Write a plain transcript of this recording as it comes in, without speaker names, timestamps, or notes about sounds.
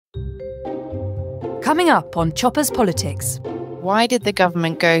Coming up on Chopper's Politics. Why did the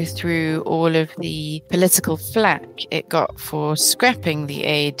government go through all of the political flack it got for scrapping the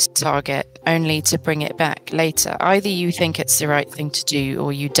aid target only to bring it back later? Either you think it's the right thing to do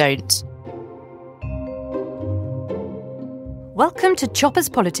or you don't. Welcome to Chopper's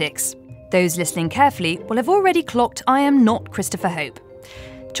Politics. Those listening carefully will have already clocked I am not Christopher Hope.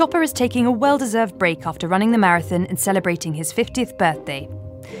 Chopper is taking a well-deserved break after running the marathon and celebrating his 50th birthday.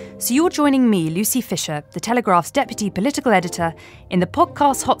 So you're joining me, Lucy Fisher, the Telegraph's deputy political editor, in the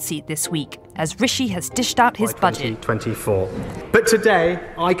podcast hot seat this week, as Rishi has dished out his budget. 2024. But today,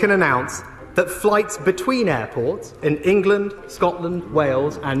 I can announce that flights between airports in England, Scotland,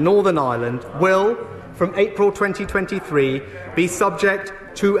 Wales and Northern Ireland will, from April 2023, be subject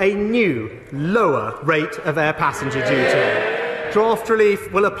to a new, lower rate of air passenger duty. Draft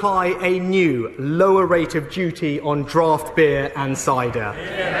relief will apply a new, lower rate of duty on draft beer and cider.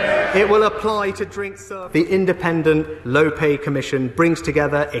 It will apply to drinks served. The Independent Low Pay Commission brings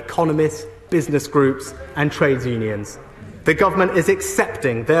together economists, business groups and trades unions. The government is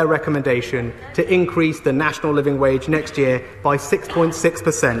accepting their recommendation to increase the national living wage next year by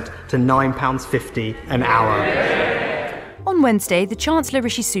 6.6% to £9.50 an hour. On Wednesday, the Chancellor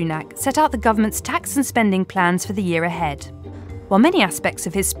Rishi Sunak set out the government's tax and spending plans for the year ahead. While many aspects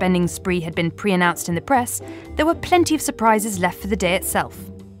of his spending spree had been pre-announced in the press, there were plenty of surprises left for the day itself.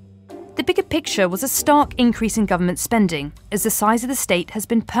 The bigger picture was a stark increase in government spending, as the size of the state has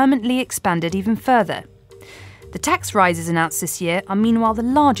been permanently expanded even further. The tax rises announced this year are meanwhile the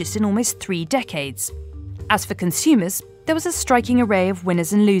largest in almost 3 decades. As for consumers, there was a striking array of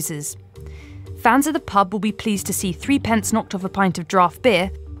winners and losers. Fans of the pub will be pleased to see 3 pence knocked off a pint of draft beer.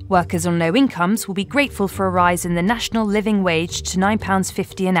 Workers on low incomes will be grateful for a rise in the national living wage to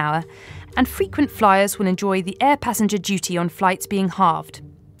 £9.50 an hour, and frequent flyers will enjoy the air passenger duty on flights being halved.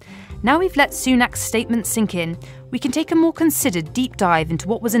 Now we've let Sunak's statement sink in, we can take a more considered deep dive into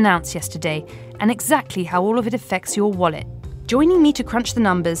what was announced yesterday and exactly how all of it affects your wallet. Joining me to crunch the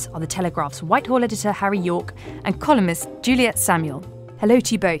numbers are the Telegraph's Whitehall editor Harry Yorke and columnist Juliet Samuel. Hello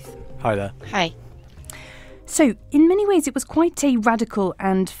to you both. Hi there. Hi. So, in many ways, it was quite a radical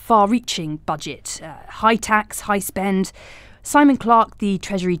and far-reaching budget. High tax, high spend. Simon Clarke, the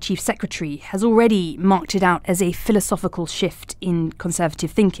Treasury Chief Secretary, has already marked it out as a philosophical shift in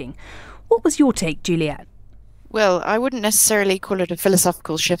Conservative thinking. What was your take, Juliet? Well, I wouldn't necessarily call it a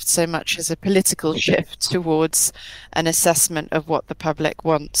philosophical shift so much as a political shift towards an assessment of what the public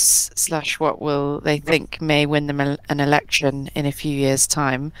wants / what will they think may win them an election in a few years'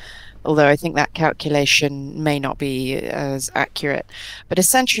 time. Although I think that calculation may not be as accurate. But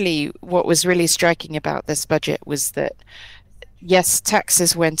essentially, what was really striking about this budget was that, yes,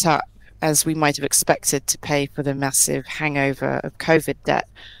 taxes went up, as we might have expected, to pay for the massive hangover of COVID debt.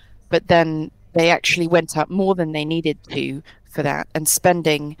 But then they actually went up more than they needed to for that, and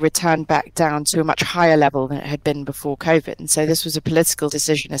spending returned back down to a much higher level than it had been before COVID. And so this was a political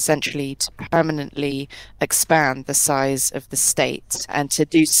decision essentially to permanently expand the size of the state, and to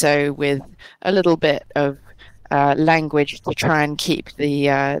do so with a little bit of language to try and keep the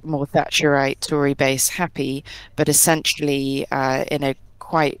more Thatcherite Tory base happy, but essentially in a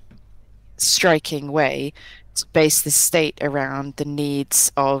quite striking way to base the state around the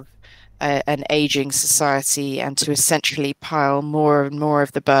needs of an aging society, and to essentially pile more and more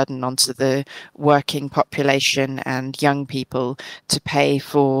of the burden onto the working population and young people to pay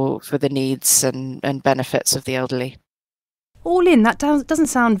for the needs and benefits of the elderly. All in, that doesn't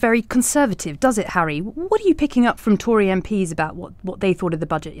sound very conservative, does it, Harry? What are you picking up from Tory MPs about what they thought of the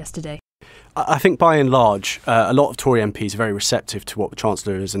budget yesterday? I think by and large, a lot of Tory MPs are very receptive to what the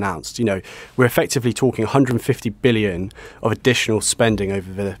Chancellor has announced. You know, we're effectively talking 150 billion of additional spending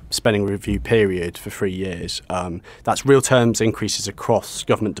over the spending review period for 3 years. That's real terms increases across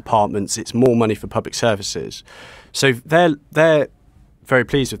government departments. It's more money for public services. So they're very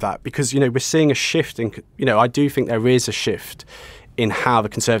pleased with that because, you know, we're seeing a shift in, you know, I do think there is a shift in how the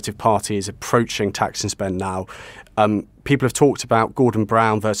Conservative Party is approaching tax and spend now. People have talked about Gordon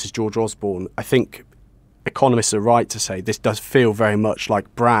Brown versus George Osborne. I think economists are right to say this does feel very much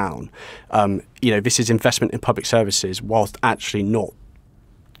like Brown. You know, this is investment in public services whilst actually not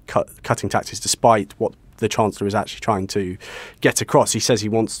cutting taxes, despite what the Chancellor is actually trying to get across. He says he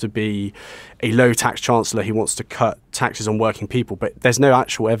wants to be a low-tax Chancellor. He wants to cut taxes on working people, but there's no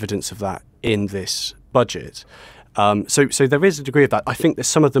actual evidence of that in this budget. So there is a degree of that. I think that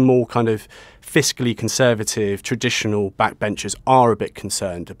some of the more kind of fiscally conservative, traditional backbenchers are a bit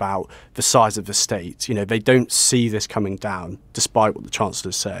concerned about the size of the state. You know, they don't see this coming down, despite what the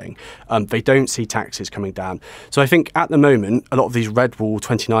Chancellor's saying. They don't see taxes coming down. So I think at the moment, a lot of these Red Wall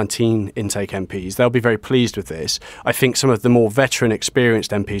 2019 intake MPs, they'll be very pleased with this. I think some of the more veteran,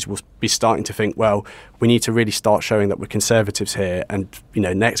 experienced MPs will be starting to think, well, we need to really start showing that we're Conservatives here, and, you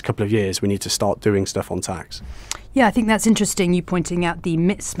know, next couple of years we need to start doing stuff on tax. Yeah, I think that's interesting, you pointing out the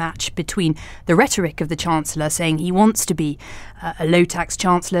mismatch between the rhetoric of the Chancellor saying he wants to be a low-tax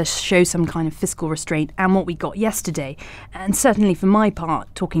Chancellor, show some kind of fiscal restraint, and what we got yesterday. And certainly for my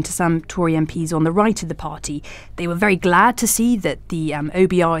part, talking to some Tory MPs on the right of the party, they were very glad to see that the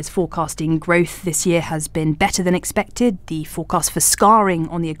OBR is forecasting growth this year has been better than expected. The forecast for scarring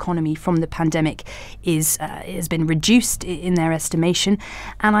on the economy from the pandemic has been reduced in their estimation.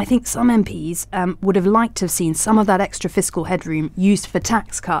 And I think some MPs would have liked to have seen some of that extra fiscal headroom used for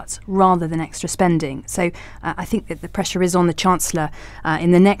tax cuts rather than extra spending. So I think that the pressure is on the Chancellor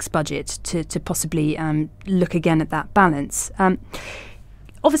in the next budget to possibly look again at that balance.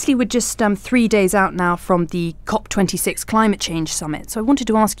 Obviously, we're just 3 days out now from the COP26 climate change summit. So I wanted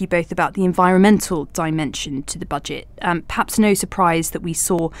to ask you both about the environmental dimension to the budget. Perhaps no surprise that we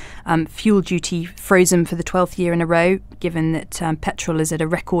saw fuel duty frozen for the 12th year in a row, given that petrol is at a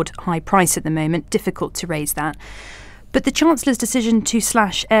record high price at the moment. Difficult to raise that. But the Chancellor's decision to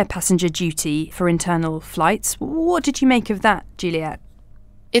slash air passenger duty for internal flights, what did you make of that, Juliet?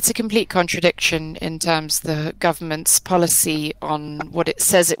 It's a complete contradiction in terms of the government's policy on what it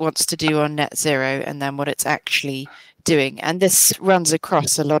says it wants to do on net zero and then what it's actually doing. And this runs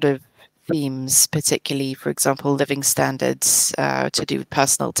across a lot of themes, particularly, for example, living standards to do with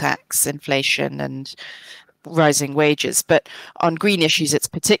personal tax, inflation and rising wages. But on green issues, it's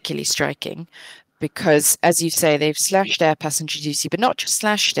particularly striking, because, as you say, they've slashed air passenger duty, but not just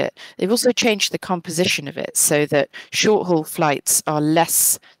slashed it, they've also changed the composition of it so that short-haul flights are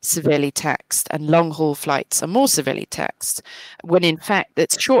less severely taxed and long-haul flights are more severely taxed, when in fact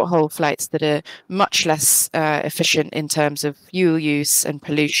it's short-haul flights that are much less efficient in terms of fuel use and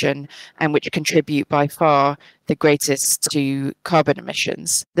pollution, and which contribute by far the greatest to carbon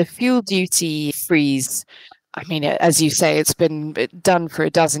emissions. The fuel duty freeze, I mean, as you say, it's been done for a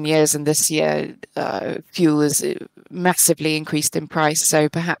dozen years, and this year fuel is massively increased in price, so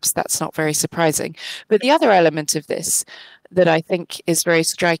perhaps that's not very surprising. But the other element of this that I think is very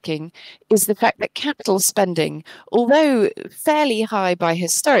striking is the fact that capital spending, although fairly high by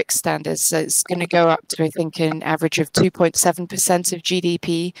historic standards, so it's going to go up to, I think, an average of 2.7% of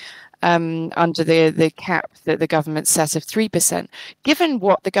GDP, under the cap that the government set of 3%. Given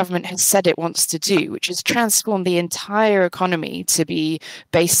what the government has said it wants to do, which is transform the entire economy to be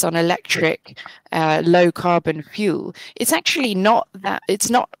based on electric, low carbon fuel, it's actually not that,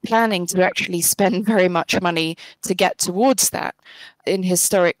 it's not planning to actually spend very much money to get towards that in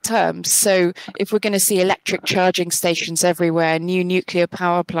historic terms. So if we're going to see electric charging stations everywhere, new nuclear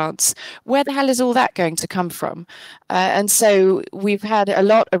power plants, where the hell is all that going to come from? And so we've had a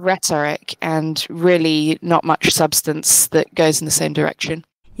lot of rhetoric and really not much substance that goes in the same direction.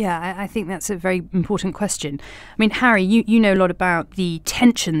 Yeah, I think that's a very important question. I mean, Harry, you know a lot about the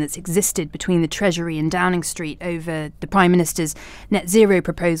tension that's existed between the Treasury and Downing Street over the Prime Minister's net zero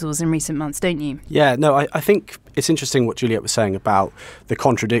proposals in recent months, don't you? Yeah, no, I think it's interesting what Juliet was saying about the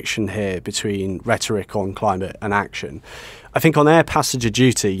contradiction here between rhetoric on climate and action. I think on air passenger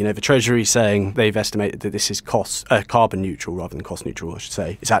duty, you know, the Treasury saying they've estimated that this is carbon neutral rather than cost neutral, I should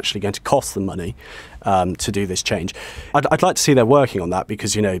say. It's actually going to cost them money to do this change. I'd like to see they're working on that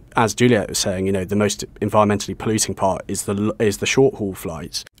because, you know, as Juliet was saying, you know, the most environmentally polluting part is the short haul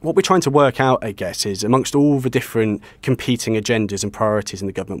flights. What we're trying to work out, I guess, is amongst all the different competing agendas and priorities in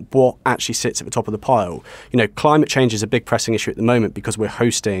the government, what actually sits at the top of the pile. You know, climate change is a big pressing issue at the moment because we're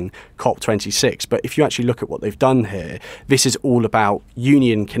hosting COP26. But if you actually look at what they've done here, this is all about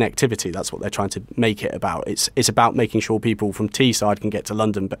union connectivity. That's what they're trying to make it about. It's about making sure people from Teesside can get to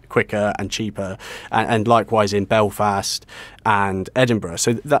London quicker and cheaper, and likewise in Belfast and Edinburgh.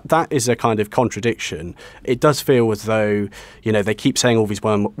 So that is a kind of contradiction. It does feel as though, you know, they keep saying all these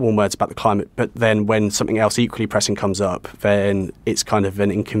warm words about the climate, but then when something else equally pressing comes up, then it's kind of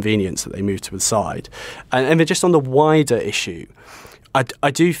an inconvenience that they move to the side. And then just on the wider issue,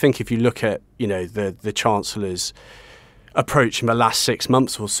 I do think if you look at, you know, the Chancellor's approach in the last 6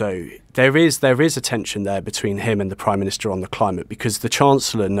 months or so, there is a tension there between him and the Prime Minister on the climate, because the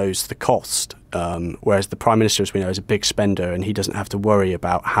Chancellor knows the cost whereas the Prime Minister, as we know, is a big spender and he doesn't have to worry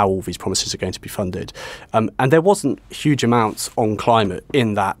about how all these promises are going to be funded. And there wasn't huge amounts on climate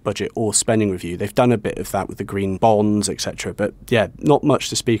in that budget or spending review. They've done a bit of that with the green bonds, etc. But yeah, not much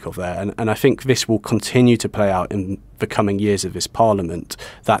to speak of there. And I think this will continue to play out in the coming years of this Parliament,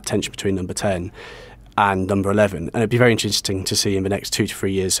 that tension between number 10 and number 11. And it'd be very interesting to see in the next 2 to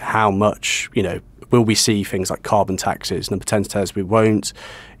 3 years how much, will we see things like carbon taxes? Number 10 says we won't.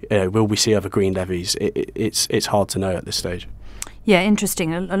 Will we see other green levies? It's hard to know at this stage. Yeah,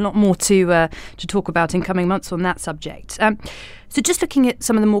 interesting. A lot more to talk about in coming months on that subject. So just looking at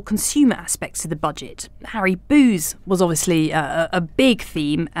some of the more consumer aspects of the budget, Harry, booze was obviously a big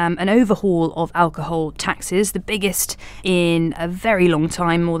theme, an overhaul of alcohol taxes, the biggest in a very long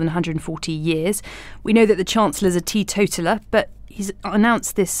time, more than 140 years. We know that the Chancellor's a teetotaler, but he's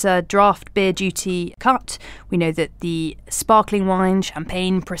announced this draft beer duty cut. We know that the sparkling wine,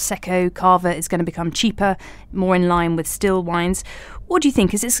 champagne, Prosecco, Cava is going to become cheaper, more in line with still wines. What do you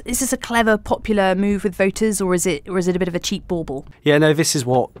think? Is this a clever, popular move with voters, or is it a bit of a cheap bauble? Yeah, no, this is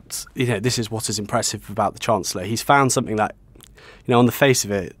what is impressive about the Chancellor. He's found something that, on the face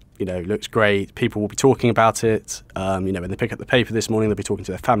of it, looks great. People will be talking about it. When they pick up the paper this morning, they'll be talking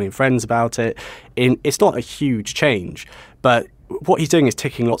to their family and friends about it. It's not a huge change, but what he's doing is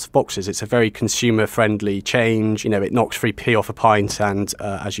ticking lots of boxes. It's a very consumer-friendly change. It knocks 3p off a pint and,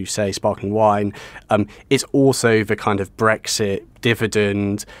 as you say, sparkling wine. It's also the kind of Brexit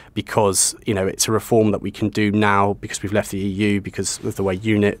dividend because, it's a reform that we can do now because we've left the EU, because of the way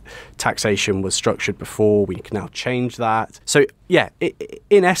unit taxation was structured before. We can now change that. So, yeah,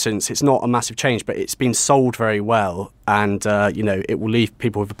 in essence, it's not a massive change, but it's been sold very well. And, it will leave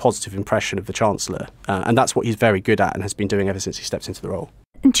people with a positive impression of the Chancellor. And that's what he's very good at and has been doing ever since he stepped into the role.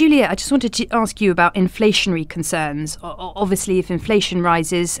 And Juliet, I just wanted to ask you about inflationary concerns. Obviously, if inflation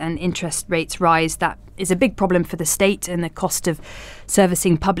rises and interest rates rise, that is a big problem for the state and the cost of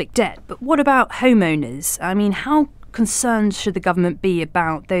servicing public debt. But what about homeowners? I mean, how concerned should the government be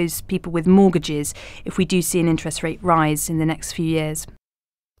about those people with mortgages if we do see an interest rate rise in the next few years?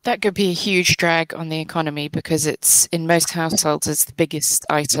 That could be a huge drag on the economy because it's in most households, it's the biggest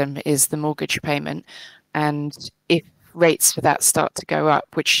item is the mortgage payment. And if rates for that start to go up,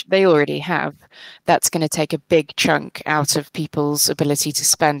 which they already have, that's going to take a big chunk out of people's ability to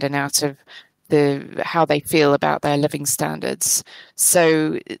spend and out of how they feel about their living standards.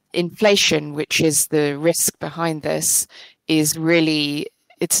 So inflation, which is the risk behind this, is really,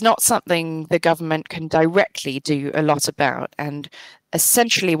 it's not something the government can directly do a lot about. And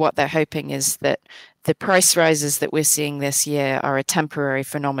essentially what they're hoping is that the price rises that we're seeing this year are a temporary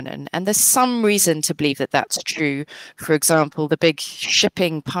phenomenon. And there's some reason to believe that that's true. For example, the big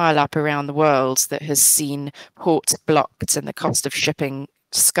shipping pile-up around the world that has seen ports blocked and the cost of shipping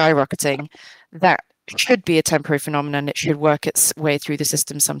skyrocketing, that should be a temporary phenomenon. It should work its way through the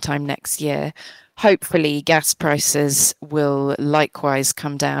system sometime next year. Hopefully, gas prices will likewise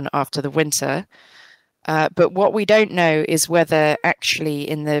come down after the winter. But what we don't know is whether actually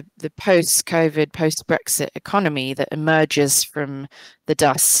in the post-COVID, post-Brexit economy that emerges from the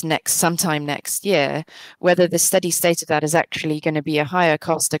dust sometime next year, whether the steady state of that is actually going to be a higher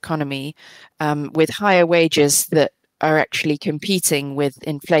cost economy with higher wages that are actually competing with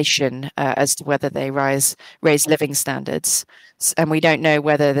inflation as to whether they raise living standards. And we don't know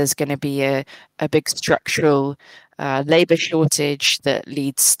whether there's going to be a big structural labour shortage that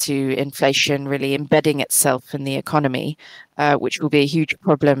leads to inflation really embedding itself in the economy, which will be a huge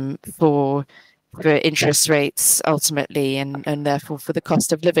problem for interest rates ultimately, and therefore for the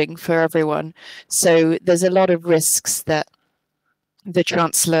cost of living for everyone. So there's a lot of risks that the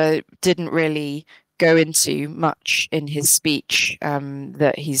Chancellor didn't really go into much in his speech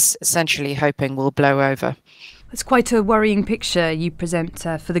that he's essentially hoping will blow over. It's quite a worrying picture you present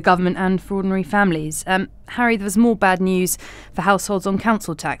for the government and for ordinary families. Harry, there was more bad news for households on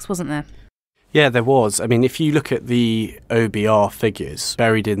council tax, wasn't there? Yeah, there was. I mean, if you look at the OBR figures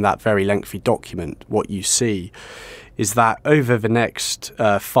buried in that very lengthy document, what you see is that over the next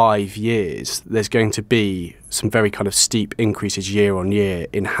 5 years, there's going to be some very kind of steep increases year on year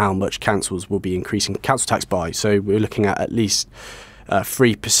in how much councils will be increasing council tax by. So we're looking at least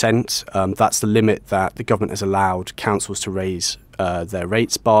 3%. That's the limit that the government has allowed councils to raise their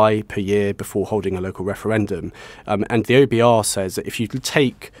rates by per year before holding a local referendum. And the OBR says that if you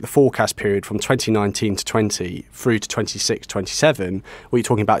take the forecast period from 2019 to 20 through to 26, 27, what you're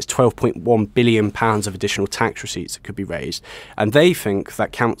talking about is £12.1 billion of additional tax receipts that could be raised. And they think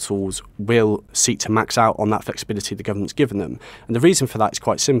that councils will seek to max out on that flexibility the government's given them. And the reason for that is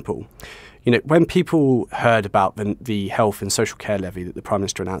quite simple. When people heard about the health and social care levy that the Prime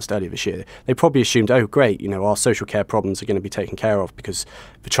Minister announced earlier this year, they probably assumed, oh, great, our social care problems are going to be taken care of because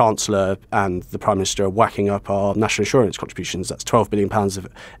the Chancellor and the Prime Minister are whacking up our national insurance contributions. That's £12 billion of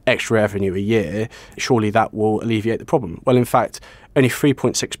extra revenue a year. Surely that will alleviate the problem. Well, in fact, only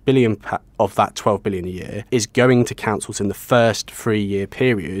 3.6 billion of that 12 billion a year is going to councils in the first 3-year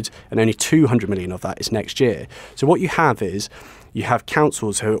period, and only 200 million of that is next year. So what you have is, you have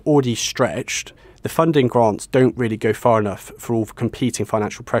councils who are already stretched. The funding grants don't really go far enough for all the competing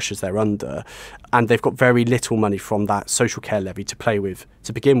financial pressures they're under, and they've got very little money from that social care levy to play with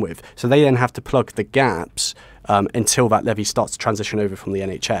to begin with. So they then have to plug the gaps until that levy starts to transition over from the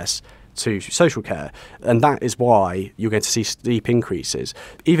NHS to social care. And that is why you're going to see steep increases.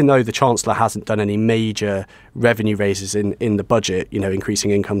 Even though the Chancellor hasn't done any major revenue raises in the budget,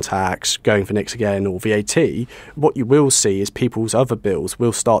 increasing income tax, going for NICs again, or VAT, what you will see is people's other bills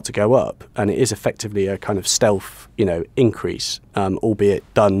will start to go up. And it is effectively a kind of stealth, increase,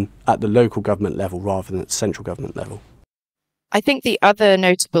 albeit done at the local government level rather than at the central government level. I think the other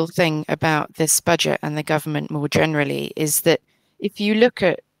notable thing about this budget and the government more generally is that if you look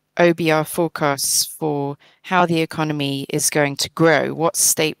at OBR forecasts for how the economy is going to grow, what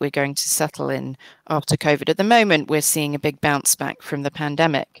state we're going to settle in after COVID. At the moment, we're seeing a big bounce back from the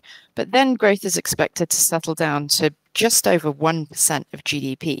pandemic, but then growth is expected to settle down to just over 1% of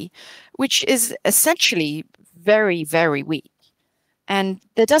GDP, which is essentially very, very weak. And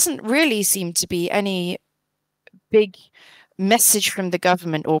there doesn't really seem to be any big message from the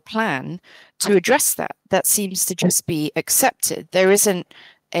government or plan to address that. That seems to just be accepted. There isn't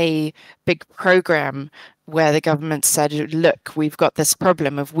a big program where the government said, look, we've got this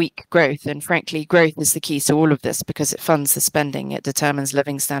problem of weak growth. And frankly, growth is the key to all of this because it funds the spending, it determines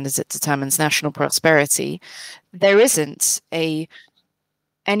living standards, it determines national prosperity. There isn't any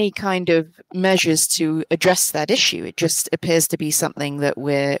kind of measures to address that issue. It just appears to be something that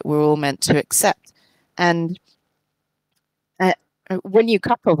we're all meant to accept. And when you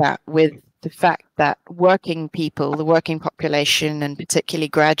couple that with the fact that working people, the working population, and particularly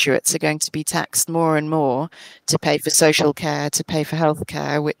graduates are going to be taxed more and more to pay for social care, to pay for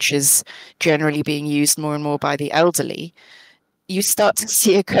healthcare, which is generally being used more and more by the elderly, you start to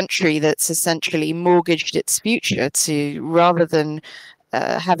see a country that's essentially mortgaged its future to, rather than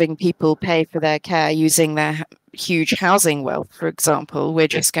having people pay for their care using their huge housing wealth, for example, we're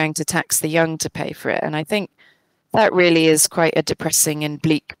just going to tax the young to pay for it. And I think that really is quite a depressing and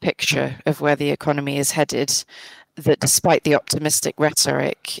bleak picture of where the economy is headed, that despite the optimistic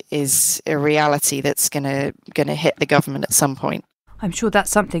rhetoric is a reality that's going to hit the government at some point. I'm sure that's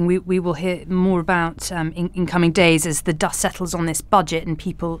something we will hear more about in coming days as the dust settles on this budget and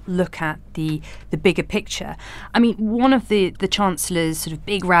people look at the bigger picture. I mean, one of the Chancellor's sort of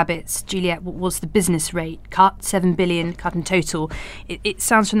big rabbits, Juliet, was the business rate cut, 7 billion cut in total. It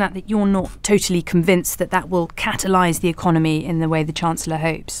sounds from that you're not totally convinced that will catalyse the economy in the way the Chancellor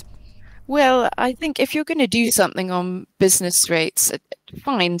hopes. Well, I think if you're going to do something on business rates,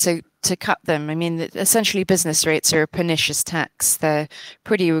 fine to cut them. I mean, essentially business rates are a pernicious tax. They're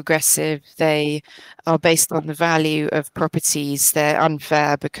pretty regressive. They are based on the value of properties. They're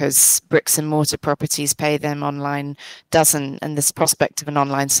unfair because bricks and mortar properties pay them, online doesn't. And this prospect of an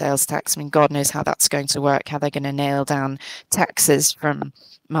online sales tax, I mean, God knows how that's going to work, how they're going to nail down taxes from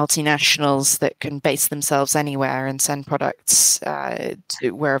multinationals that can base themselves anywhere and send products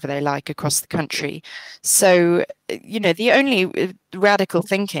to wherever they like across the country. So, the only radical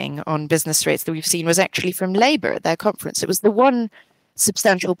thinking on business rates that we've seen was actually from Labour at their conference. It was the one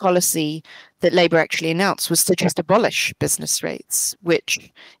substantial policy that Labour actually announced was to just abolish business rates,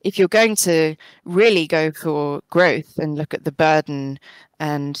 which, if you're going to really go for growth and look at the burden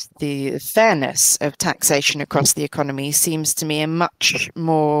and the fairness of taxation across the economy, seems to me a much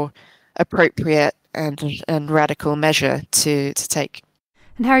more appropriate and radical measure to take.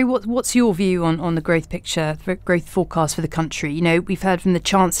 And Harry, what's your view on the growth picture, growth forecast for the country? We've heard from the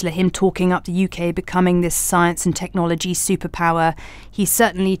Chancellor, him talking up the UK becoming this science and technology superpower. He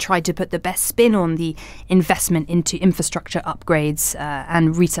certainly tried to put the best spin on the investment into infrastructure upgrades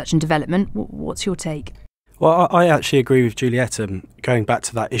and research and development. What's your take? Well, I actually agree with Juliet, going back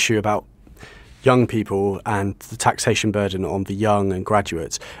to that issue about young people and the taxation burden on the young and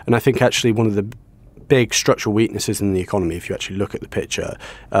graduates. And I think actually one of the big structural weaknesses in the economy, if you actually look at the picture,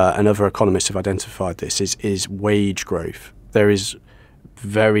 and other economists have identified this, is wage growth. There is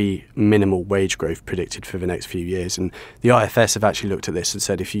very minimal wage growth predicted for the next few years, and the IFS have actually looked at this and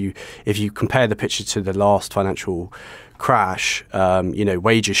said if you compare the picture to the last financial crash,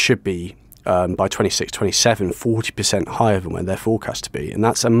 wages should be by 26, 27, 40% higher than where they're forecast to be. And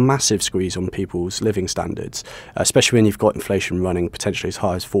that's a massive squeeze on people's living standards, especially when you've got inflation running potentially as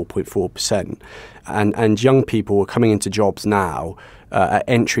high as 4.4%. And young people are coming into jobs now at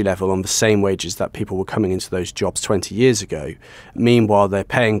entry level on the same wages that people were coming into those jobs 20 years ago. Meanwhile, they're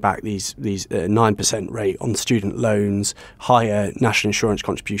paying back these 9% rate on student loans, higher national insurance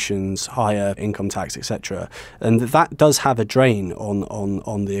contributions, higher income tax, etc. And that does have a drain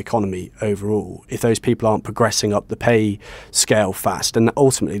on the economy overall if those people aren't progressing up the pay scale fast. And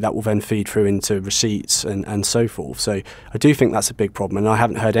ultimately, that will then feed through into receipts and so forth. So I do think that's a big problem. And I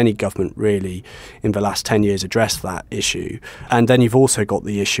haven't heard any government really in the last 10 years address that issue. And then you've also got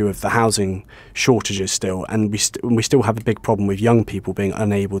the issue of the housing shortages still, and we still have a big problem with young people being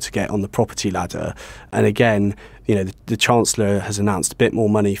unable to get on the property ladder. And again, you know, the Chancellor has announced a bit more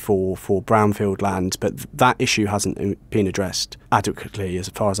money for brownfield land, but that issue hasn't been addressed adequately as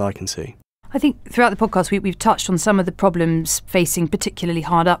far as I can see. I think throughout the podcast we've touched on some of the problems facing particularly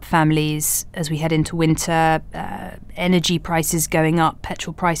hard-up families as we head into winter, energy prices going up,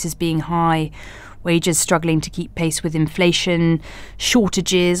 petrol prices being high, wages struggling to keep pace with inflation,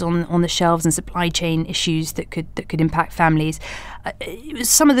 shortages on the shelves and supply chain issues that could impact families. It was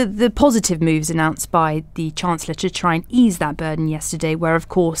some of the positive moves announced by the Chancellor to try and ease that burden yesterday, where, of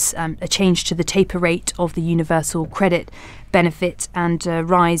course, a change to the taper rate of the universal credit benefit and a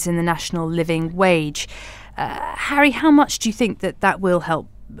rise in the national living wage. Harry, how much do you think that will help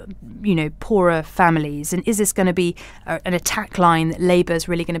poorer families? And is this going to be an attack line that Labour is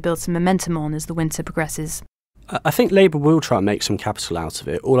really going to build some momentum on as the winter progresses? I think Labour will try and make some capital out of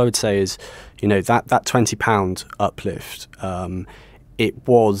it. All I would say is, that £20 uplift, it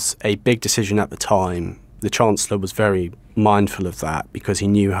was a big decision at the time. The Chancellor was very mindful of that because he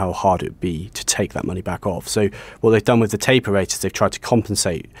knew how hard it would be to take that money back off. So what they've done with the taper rate is they've tried to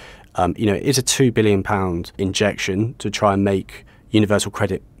compensate. It is a £2 billion injection to try and make universal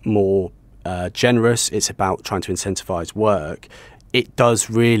credit more generous. It's about trying to incentivise work. It does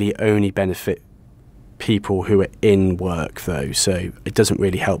really only benefit people who are in work, though, so it doesn't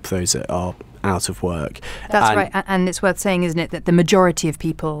really help those that are out of work. That's right, and it's worth saying, isn't it, that the majority of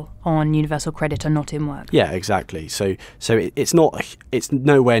people on universal credit are not in work. Yeah, exactly. So it's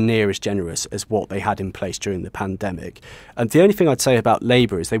nowhere near as generous as what they had in place during the pandemic. And the only thing I'd say about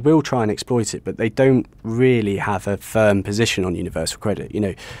Labour is they will try and exploit it, but they don't really have a firm position on universal credit.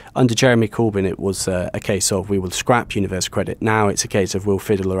 Under Jeremy Corbyn, it was a case of we will scrap universal credit. Now it's a case of we'll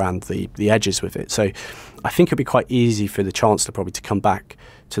fiddle around the edges with it. So I think it'd be quite easy for the Chancellor probably to come back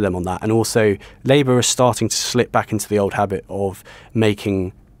to them on that. And also, Labour are starting to slip back into the old habit of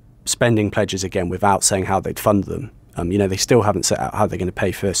making spending pledges again without saying how they'd fund them. They still haven't set out how they're going to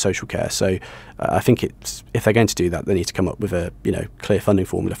pay for social care. So I think if they're going to do that, they need to come up with a clear funding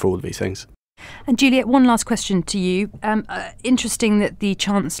formula for all of these things. And Juliet, one last question to you. Interesting that the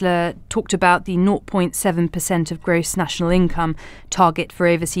Chancellor talked about the 0.7% of gross national income target for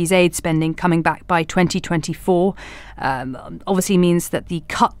overseas aid spending coming back by 2024. Obviously means that the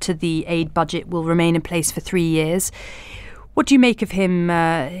cut to the aid budget will remain in place for 3 years. What do you make of him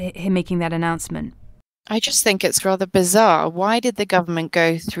making that announcement? I just think it's rather bizarre. Why did the government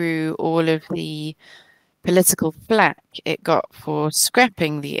go through all of the political flack it got for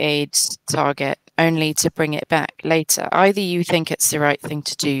scrapping the aid target only to bring it back later? Either you think it's the right thing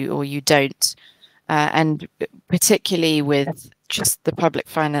to do or you don't. And particularly with just the public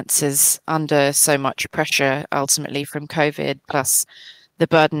finances under so much pressure ultimately from COVID, plus the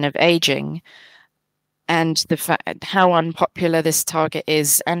burden of ageing, and the fact how unpopular this target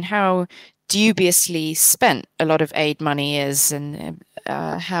is and how dubiously spent a lot of aid money is, and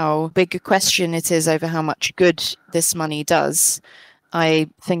how big a question it is over how much good this money does. I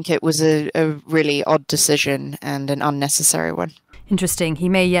think it was a really odd decision and an unnecessary one. Interesting. He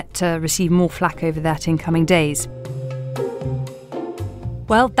may yet receive more flack over that in coming days.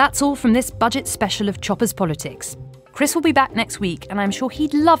 Well, that's all from this budget special of Chopper's Politics. Chris will be back next week, and I'm sure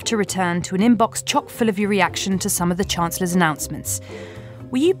he'd love to return to an inbox chock full of your reaction to some of the Chancellor's announcements.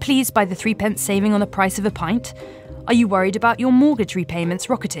 Were you pleased by the 3p saving on the price of a pint? Are you worried about your mortgage repayments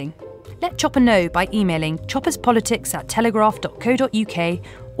rocketing? Let Chopper know by emailing chopperspolitics@telegraph.co.uk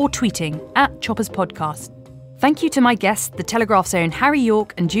or tweeting @chopperspodcast. Thank you to my guests, the Telegraph's own Harry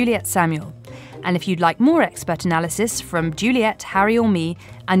Yorke and Juliet Samuel. And if you'd like more expert analysis from Juliet, Harry or me,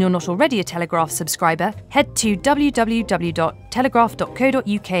 and you're not already a Telegraph subscriber, head to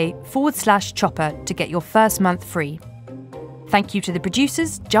www.telegraph.co.uk/chopper to get your first month free. Thank you to the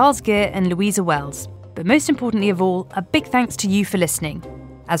producers, Giles Gear and Louisa Wells. But most importantly of all, a big thanks to you for listening.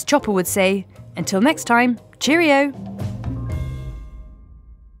 As Chopper would say, until next time, cheerio!